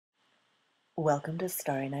Welcome to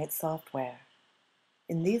Starry Night Software.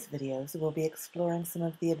 In these videos, we'll be exploring some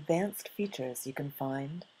of the advanced features you can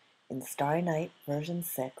find in Starry Night version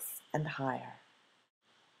 6 and higher.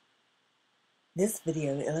 This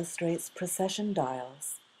video illustrates precession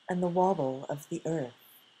dials and the wobble of the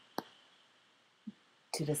Earth.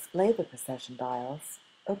 To display the precession dials,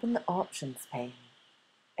 open the Options pane,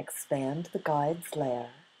 expand the Guides layer,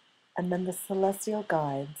 and then the Celestial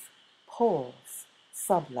Guides Poles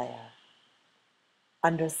sublayer.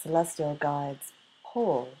 Under Celestial Guides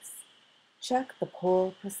Poles, check the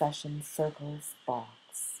Pole Precession Circles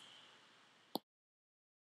box.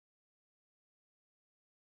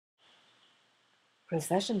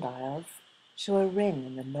 Precession dials show a ring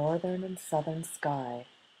in the northern and southern sky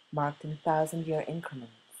marked in 1,000-year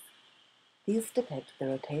increments. These depict the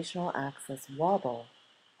rotational axis wobble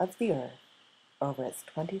of the Earth over its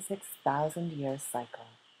 26,000-year cycle.